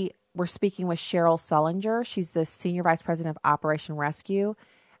 We were speaking with Cheryl Sullinger. She's the Senior Vice President of Operation Rescue.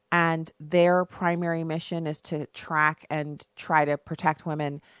 And their primary mission is to track and try to protect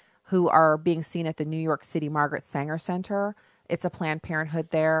women who are being seen at the New York City Margaret Sanger Center. It's a Planned Parenthood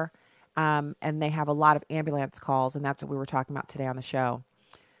there. And they have a lot of ambulance calls, and that's what we were talking about today on the show.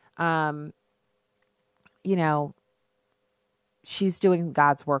 She's doing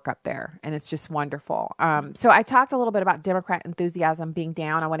God's work up there, and it's just wonderful. So I talked a little bit about Democrat enthusiasm being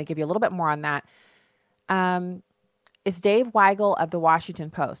down. I want to give you a little bit more on that. It's Dave Weigel of the Washington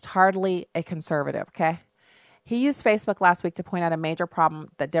Post, hardly a conservative, okay? He used Facebook last week to point out a major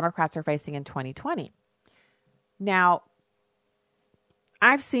problem that Democrats are facing in 2020. Now,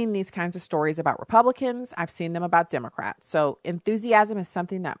 I've seen these kinds of stories about Republicans. I've seen them about Democrats. So enthusiasm is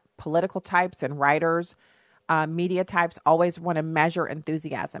something that political types and writers, media types always want to measure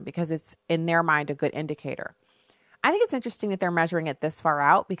enthusiasm because it's, in their mind, a good indicator. I think it's interesting that they're measuring it this far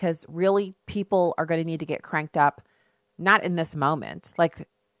out because really people are going to need to get cranked up, not in this moment. Like,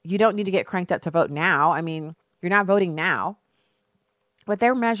 you don't need to get cranked up to vote now. I mean, you're not voting now, but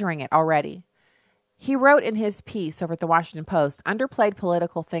they're measuring it already. He wrote in his piece over at the Washington Post, underplayed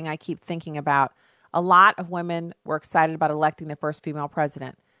political thing I keep thinking about. A lot of women were excited about electing the first female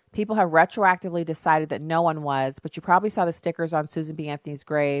president. People have retroactively decided that no one was, but you probably saw the stickers on Susan B. Anthony's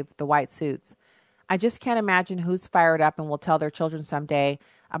grave, the white suits. I just can't imagine who's fired up and will tell their children someday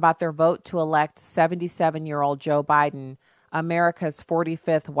about their vote to elect 77-year-old Joe Biden, America's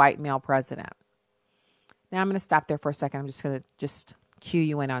 45th white male president. Now I'm going to stop there for a second. I'm just going to cue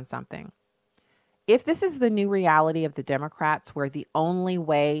you in on something. If this is the new reality of the Democrats, where the only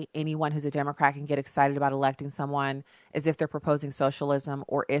way anyone who's a Democrat can get excited about electing someone is if they're proposing socialism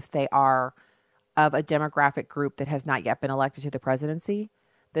or if they are of a demographic group that has not yet been elected to the presidency,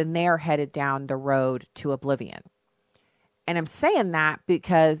 then they are headed down the road to oblivion. And I'm saying that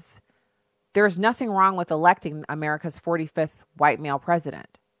because there's nothing wrong with electing America's 45th white male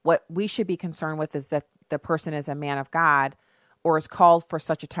president. What we should be concerned with is that the person is a man of God, or is called for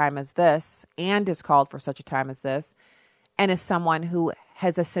such a time as this, and is called for such a time as this, and is someone who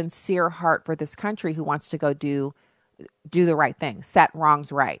has a sincere heart for this country, who wants to go do the right thing, set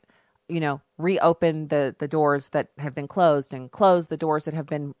wrongs right, reopen the doors that have been closed and close the doors that have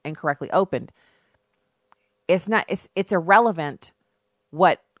been incorrectly opened. It's irrelevant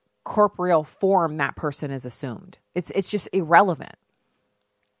what corporeal form that person is assumed. It's just irrelevant.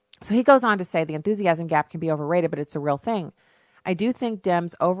 So he goes on to say the enthusiasm gap can be overrated, but it's a real thing. I do think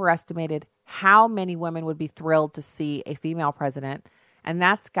Dems overestimated how many women would be thrilled to see a female president, and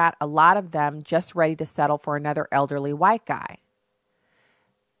that's got a lot of them just ready to settle for another elderly white guy.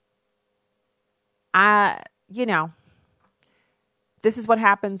 This is what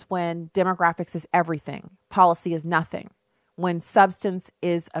happens when demographics is everything, policy is nothing. When substance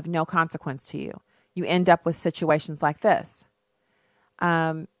is of no consequence to you, you end up with situations like this.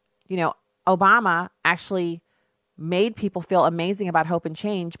 Obama actually made people feel amazing about hope and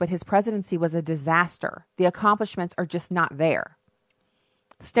change, but his presidency was a disaster. The accomplishments are just not there.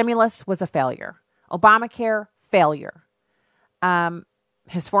 Stimulus was a failure. Obamacare, failure.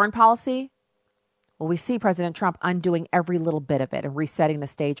 His foreign policy, well, we see President Trump undoing every little bit of it and resetting the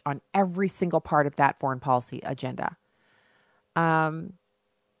stage on every single part of that foreign policy agenda. But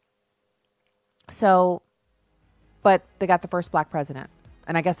they got the first black president,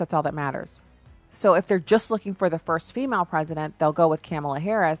 and I guess that's all that matters. So if they're just looking for the first female president, they'll go with Kamala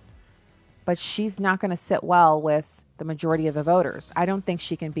Harris, but she's not going to sit well with the majority of the voters. I don't think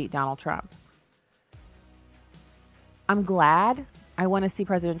she can beat Donald Trump. I'm glad. I want to see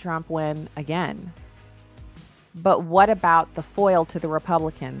President Trump win again. But what about the foil to the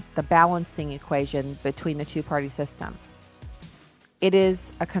Republicans, the balancing equation between the two-party system? It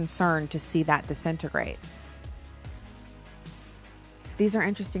is a concern to see that disintegrate. These are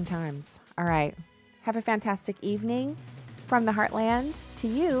interesting times. All right. Have a fantastic evening from the Heartland. To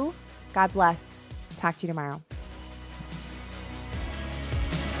you, God bless. Talk to you tomorrow.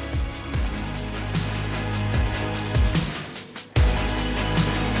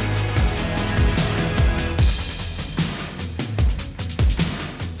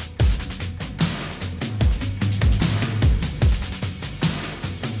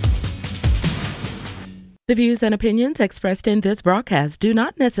 The views and opinions expressed in this broadcast do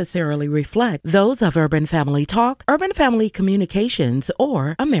not necessarily reflect those of Urban Family Talk, Urban Family Communications,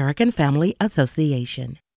 or American Family Association.